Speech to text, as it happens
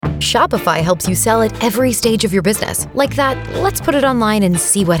Shopify helps you sell at every stage of your business. Like that, let's put it online and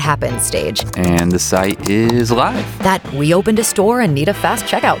see what happens stage. And the site is live. That we opened a store and need a fast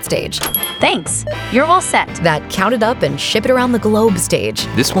checkout stage. Thanks. You're all set. That count it up and ship it around the globe stage.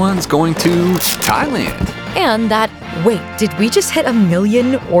 This one's going to Thailand. And that, wait, did we just hit 1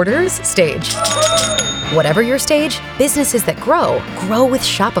 million orders stage? Whatever your stage, businesses that grow with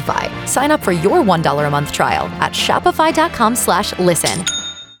Shopify. Sign up for your $1 a month trial at shopify.com/listen.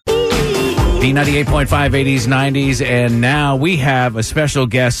 B98.5 80s, 90s, and now we have a special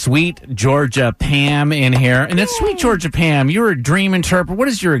guest, Sweet Georgia Pam, in here. And it's Sweet Georgia Pam. You're a dream interpreter. What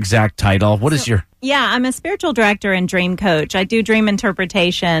is your exact title? What is your... Yeah, I'm a spiritual director and dream coach. I do dream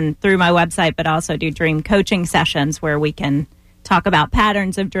interpretation through my website, but also do dream coaching sessions where we can talk about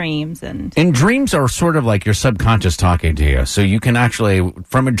patterns of dreams. And dreams are sort of like your subconscious talking to you. So you can actually,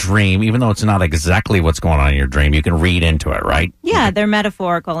 from a dream, even though it's not exactly what's going on in your dream, you can read into it, right? Yeah, they're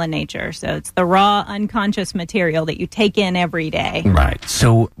metaphorical in nature. So it's the raw, unconscious material that you take in every day. Right.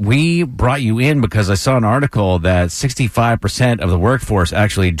 So we brought you in because I saw an article that 65% of the workforce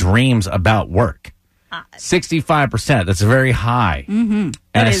actually dreams about work. 65%. That's very high. Mm-hmm.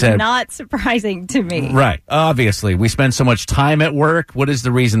 That is not surprising to me. Right. Obviously, we spend so much time at work. What is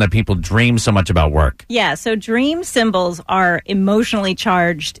the reason that people dream so much about work? Yeah, so dream symbols are emotionally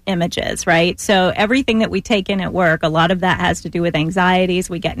charged images, right? So everything that we take in at work, a lot of that has to do with anxieties.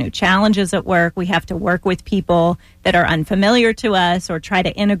 We get new challenges at work. We have to work with people that are unfamiliar to us or try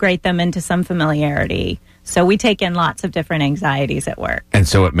to integrate them into some familiarity. So we take in lots of different anxieties at work. And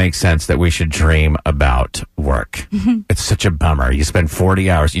so it makes sense that we should dream about work. It's such a bummer. You spend 40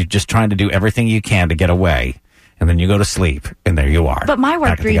 hours, you're just trying to do everything you can to get away, and then you go to sleep, and there you are. But my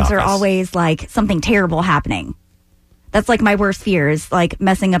work dreams are always like something terrible happening. That's like my worst fear is like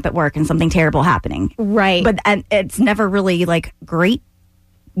messing up at work and something terrible happening. Right. But and it's never really like great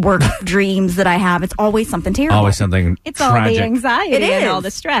work dreams that I have. It's always something terrible. Always something It's tragic. all the anxiety It and is. all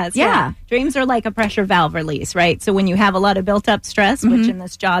the stress. Yeah. Dreams are like a pressure valve release, right? So when you have a lot of built up stress, which in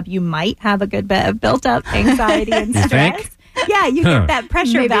this job you might have a good bit of built up anxiety and You stress. think? Yeah, you get that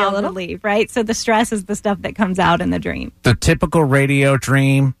pressure Maybe a valve little. relief, right? So the stress is the stuff that comes out in the dream. The typical radio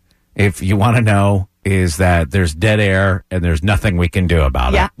dream, if you want to know, is that there's dead air and there's nothing we can do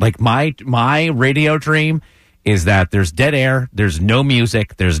about Yeah. it. Like my radio dream is that there's dead air, there's no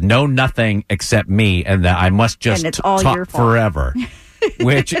music, there's no nothing except me, and that I must just And it's all your talk fault. forever,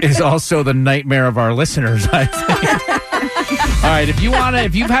 which is also the nightmare of our listeners, I think. All right, if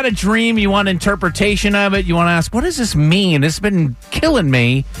you've had a dream, you want interpretation of it, you want to ask, what does this mean? It's been killing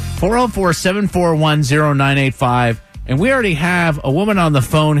me. 404-741-0985. And we already have a woman on the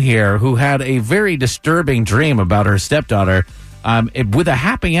phone here who had a very disturbing dream about her stepdaughter. With a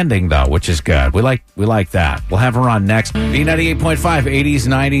happy ending, though, which is good. We like that. We'll have her on next. B98.5, 80s,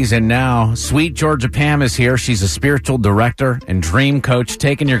 90s, and now Sweet Georgia Pam is here. She's a spiritual director and dream coach,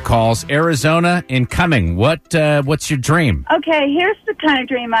 taking your calls. Arizona incoming. What's your dream? Okay, here's the kind of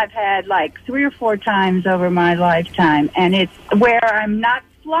dream I've had like 3 or 4 times over my lifetime, and it's where I'm not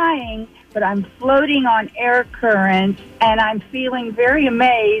flying, but I'm floating on air currents, and I'm feeling very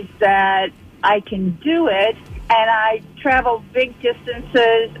amazed that I can do it. And I travel big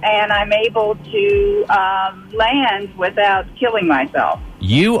distances, and I'm able to land without killing myself.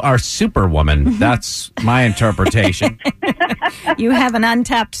 You are Superwoman. That's my interpretation. You have an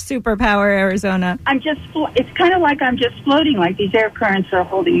untapped superpower, Arizona. It's kind of like I'm just floating, like these air currents are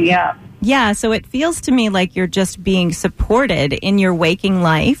holding me up. Yeah, so it feels to me like you're just being supported in your waking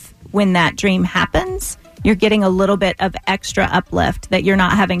life when that dream happens. You're getting a little bit of extra uplift that you're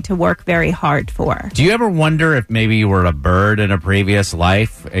not having to work very hard for. Do you ever wonder if maybe you were a bird in a previous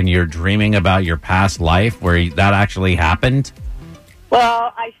life and you're dreaming about your past life where that actually happened?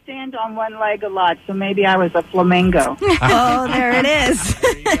 Well, I stand on one leg a lot, so maybe I was a flamingo. Oh, there it is.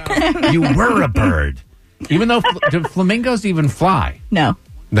 You were a bird. Even though, do flamingos even fly? No.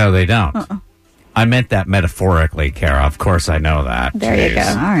 No, they don't. I meant that metaphorically, Kara. Of course I know that. There you go.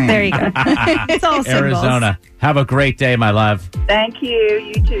 All right. There you go. It's all symbols. Arizona. Have a great day, my love. Thank you.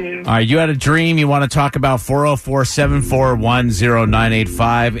 You too. All right, you had a dream you want to talk about,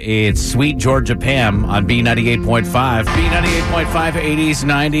 404-741-0985. It's Sweet Georgia Pam on B98.5. B98.5, 80s,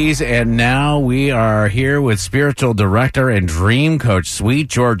 90s, and now we are here with spiritual director and dream coach, Sweet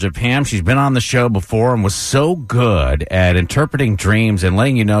Georgia Pam. She's been on the show before and was so good at interpreting dreams and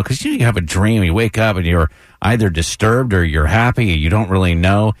letting you know, because you have a dream, you wake up and you're either disturbed or you're happy, you don't really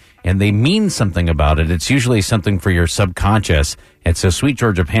know, and they mean something about it. It's usually something for your subconscious, and so Sweet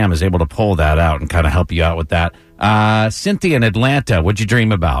Georgia Pam is able to pull that out and kind of help you out with that. Cynthia in Atlanta, what'd you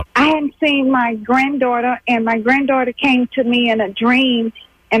dream about? I had seen my granddaughter, and my granddaughter came to me in a dream,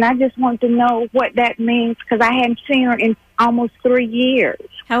 and I just want to know what that means because I hadn't seen her in almost 3 years.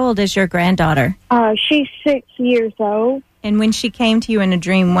 How old is your granddaughter? She's 6 years old. And when she came to you in a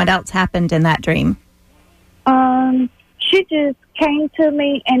dream, what else happened in that dream? She just came to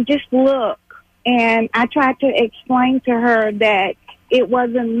me and just looked, and I tried to explain to her that it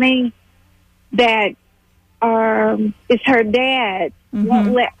wasn't me, that it's her dad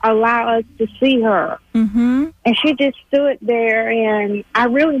won't allow us to see her. Mm-hmm. And she just stood there, and I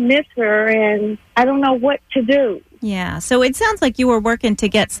really miss her, and I don't know what to do. Yeah, so it sounds like you were working to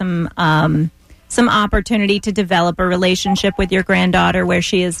get some opportunity to develop a relationship with your granddaughter where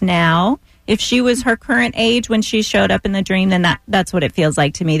she is now. If she was her current age when she showed up in the dream, then that's what it feels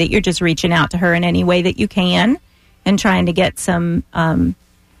like to me, that you're just reaching out to her in any way that you can and trying to get some an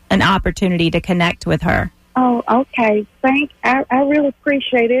opportunity to connect with her. Oh, okay. I really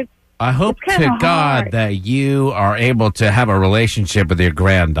appreciate it. I hope to God that you are able to have a relationship with your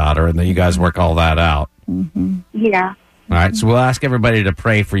granddaughter and that you guys work all that out. Mm-hmm. Yeah. All right, so we'll ask everybody to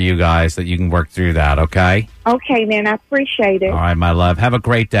pray for you guys that you can work through that, okay? Okay, then. I appreciate it. All right, my love. Have a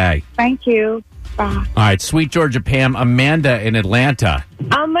great day. Thank you. Bye. All right, sweet Georgia Pam, Amanda in Atlanta.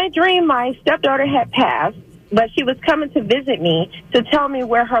 My dream, my stepdaughter had passed, but she was coming to visit me to tell me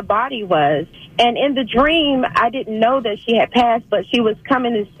where her body was. And in the dream, I didn't know that she had passed, but she was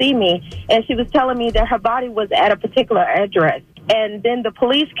coming to see me, and she was telling me that her body was at a particular address. And then the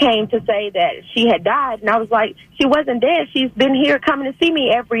police came to say that she had died, and I was like, she wasn't dead. She's been here coming to see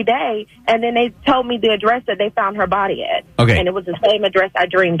me every day. And then they told me the address that they found her body at. Okay. And it was the same address I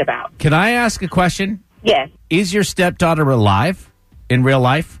dreamed about. Can I ask a question? Yes. Is your stepdaughter alive in real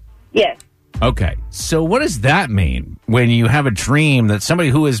life? Yes. Okay. So what does that mean when you have a dream that somebody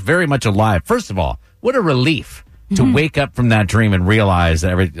who is very much alive? First of all, what a relief to wake up from that dream and realize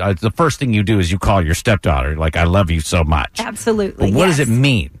that the first thing you do is you call your stepdaughter, like, I love you so much. Absolutely. But what does it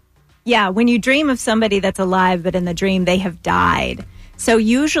mean? Yeah, when you dream of somebody that's alive, but in the dream they have died. So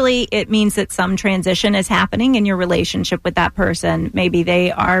usually it means that some transition is happening in your relationship with that person. Maybe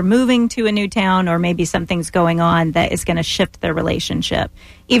they are moving to a new town, or maybe something's going on that is going to shift their relationship.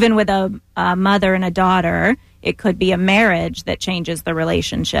 Even with a mother and a daughter, it could be a marriage that changes the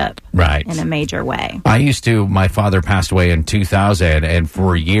relationship in a major way. My father passed away in 2000, and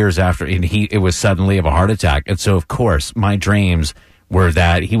for years after, it was suddenly of a heart attack. And so, of course, my dreams were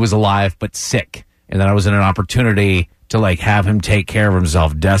that he was alive but sick, and that I was in an opportunity to have him take care of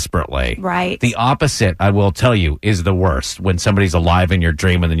himself desperately. Right. The opposite, I will tell you, is the worst. When somebody's alive in your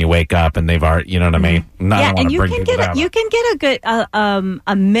dream and then you wake up and they've already, you know what I mean? And you can get a good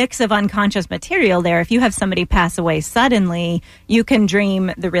a mix of unconscious material there. If you have somebody pass away suddenly, you can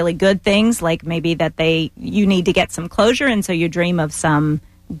dream the really good things, like maybe that you need to get some closure, and so you dream of some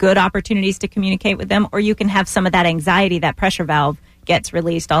good opportunities to communicate with them, or you can have some of that anxiety, that pressure valve gets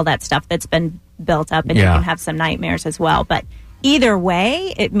released, all that stuff that's been built up, and you can have some nightmares as well. But either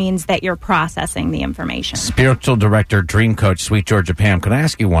way, it means that you're processing the information. Spiritual director, dream coach, sweet Georgia Pam, can I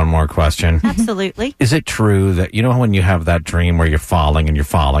ask you one more question? Absolutely. Is it true that, when you have that dream where you're falling and you're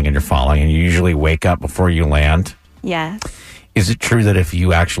falling and you're falling and you usually wake up before you land? Yes. Is it true that if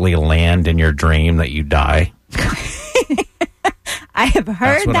you actually land in your dream that you die? I have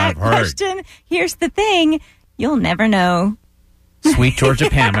heard that question. Here's the thing. You'll never know. Sweet Georgia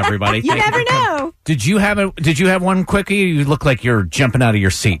Pam, everybody. You never know. Did you have one quickie? You look like you're jumping out of your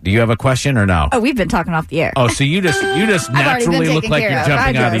seat. Do you have a question or no? Oh, we've been talking off the air. Oh, so you just naturally look like you're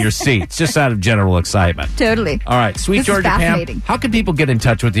jumping out of your seat. It's just out of general excitement. Totally. All right, Sweet Georgia Pam, how can people get in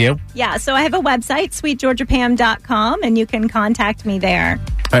touch with you? Yeah, so I have a website, sweetgeorgiapam.com, and you can contact me there.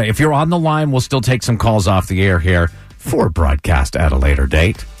 All right, if you're on the line, we'll still take some calls off the air here for broadcast at a later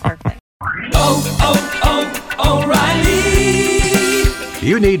date. Perfect. O'Reilly.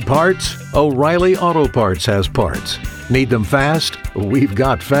 You need parts? O'Reilly Auto Parts has parts. Need them fast? We've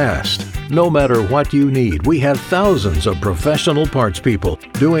got fast. No matter what you need, we have thousands of professional parts people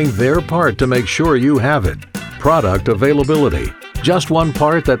doing their part to make sure you have it. Product availability. Just one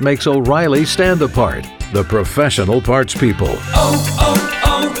part that makes O'Reilly stand apart. The professional parts people.